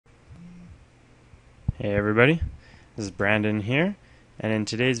Hey everybody, this is Brandon here, and in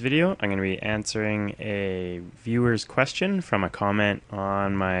today's video I'm going to be answering a viewer's question from a comment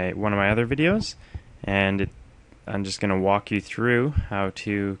on one of my other videos, and I'm just going to walk you through how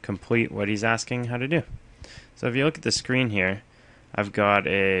to complete what he's asking how to do. So if you look at the screen here, I've got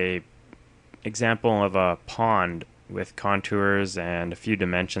a example of a pond with contours and a few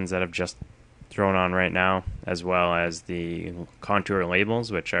dimensions that I've just thrown on right now, as well as the contour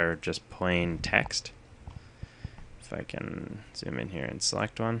labels, which are just plain text. If I can zoom in here and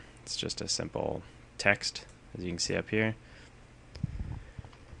select one, it's just a simple text, as you can see up here.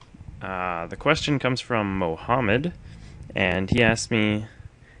 The question comes from Mohammed, and he asked me,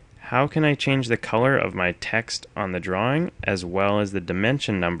 how can I change the color of my text on the drawing as well as the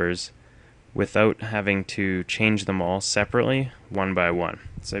dimension numbers without having to change them all separately one by one?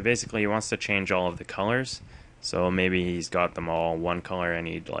 So basically he wants to change all of the colors, so maybe he's got them all one color and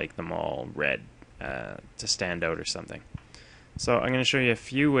he'd like them all red to stand out or something. So I'm going to show you a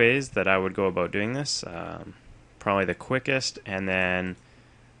few ways that I would go about doing this. Probably the quickest, and then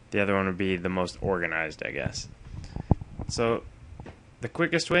the other one would be the most organized, I guess. So the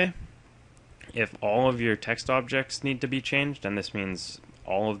quickest way, if all of your text objects need to be changed, and this means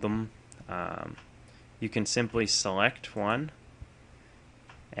all of them, you can simply select one,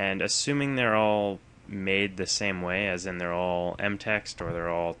 and assuming they're all made the same way, as in they're all mText or they're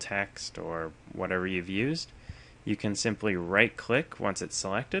all text or whatever you've used, you can simply right click once it's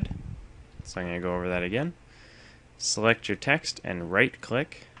selected. So I'm going to go over that again. Select your text and right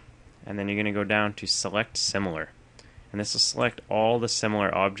click, and then you're going to go down to select similar, and this will select all the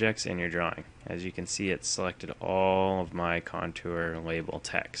similar objects in your drawing. As you can see, it's selected all of my contour label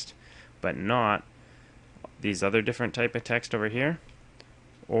text, but not these other different type of text over here,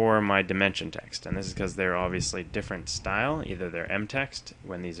 or my dimension text, and this is because they're obviously different style. Either they're mText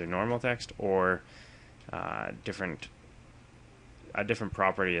when these are normal text, or a different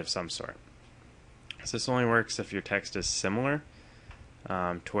property of some sort. So this only works if your text is similar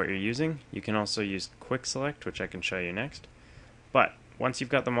to what you're using. You can also use quick select, which I can show you next. But once you've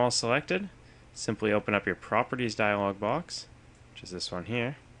got them all selected, simply open up your properties dialog box, which is this one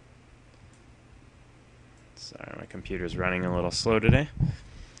here. Sorry, my computer's running a little slow today.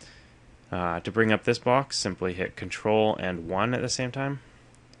 To bring up this box, simply hit Control and 1 at the same time,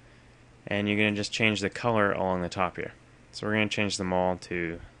 and you're going to just change the color along the top here. So we're going to change them all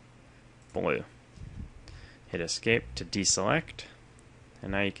to blue. Hit Escape to deselect,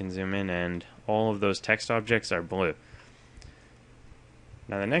 and now you can zoom in and all of those text objects are blue.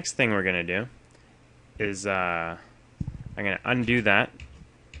 Now the next thing we're going to do is I'm going to undo that.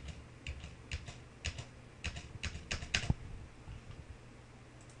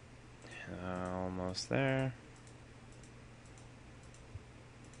 Almost there.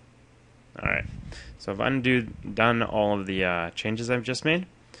 Alright, so I've done all of the changes I've just made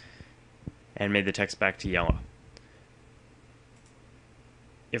and made the text back to yellow.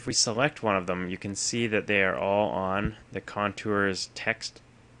 If we select one of them, you can see that they are all on the contours text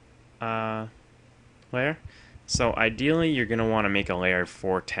layer. So ideally you're going to want to make a layer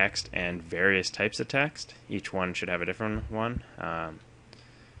for text and various types of text. Each one should have a different one,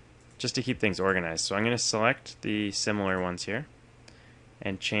 just to keep things organized. So I'm going to select the similar ones here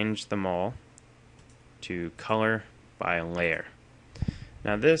and change them all to color by layer.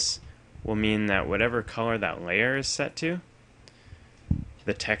 Now this will mean that whatever color that layer is set to,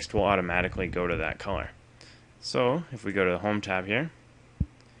 the text will automatically go to that color. So if we go to the Home tab here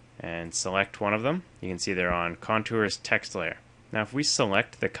and select one of them, you can see they're on Contours Text Layer. Now if we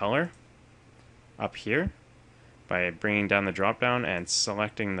select the color up here by bringing down the drop down and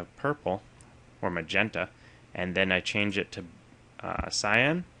selecting the purple or magenta, and then I change it to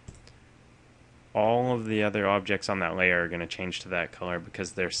cyan, all of the other objects on that layer are going to change to that color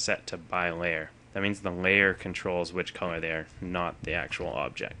because they're set to by layer. That means the layer controls which color they are, not the actual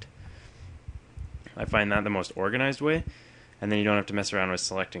object. I find that the most organized way, and then you don't have to mess around with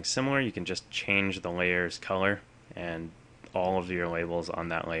selecting similar. You can just change the layer's color and all of your labels on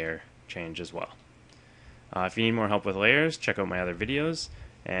that layer change as well. If you need more help with layers, check out my other videos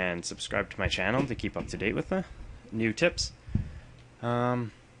and subscribe to my channel to keep up to date with the new tips.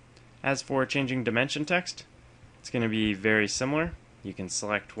 As for changing dimension text, it's going to be very similar. You can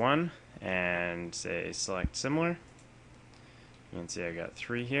select one and say select similar. You can see I got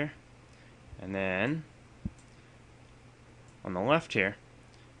 3 here. And then on the left here,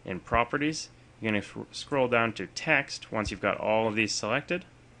 in properties, you're going to scroll down to text once you've got all of these selected,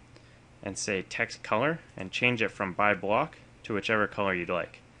 and say text color, and change it from by block to whichever color you'd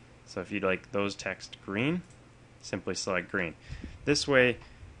like. So if you'd like those text green, simply select green. This way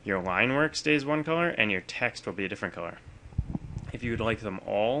your line work stays one color and your text will be a different color. If you would like them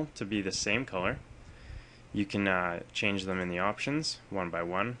all to be the same color, you can change them in the options one by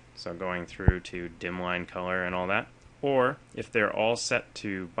one, so going through to dim line color and all that. Or if they're all set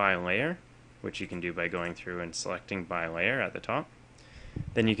to by layer, which you can do by going through and selecting by layer at the top,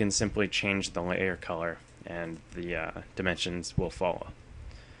 then you can simply change the layer color and the dimensions will follow.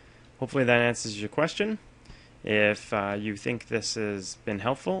 Hopefully that answers your question. If you think this has been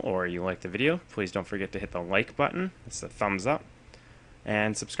helpful or you like the video, please don't forget to hit the like button. It's a thumbs up.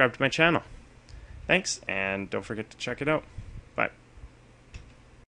 And subscribe to my channel. Thanks, and don't forget to check it out.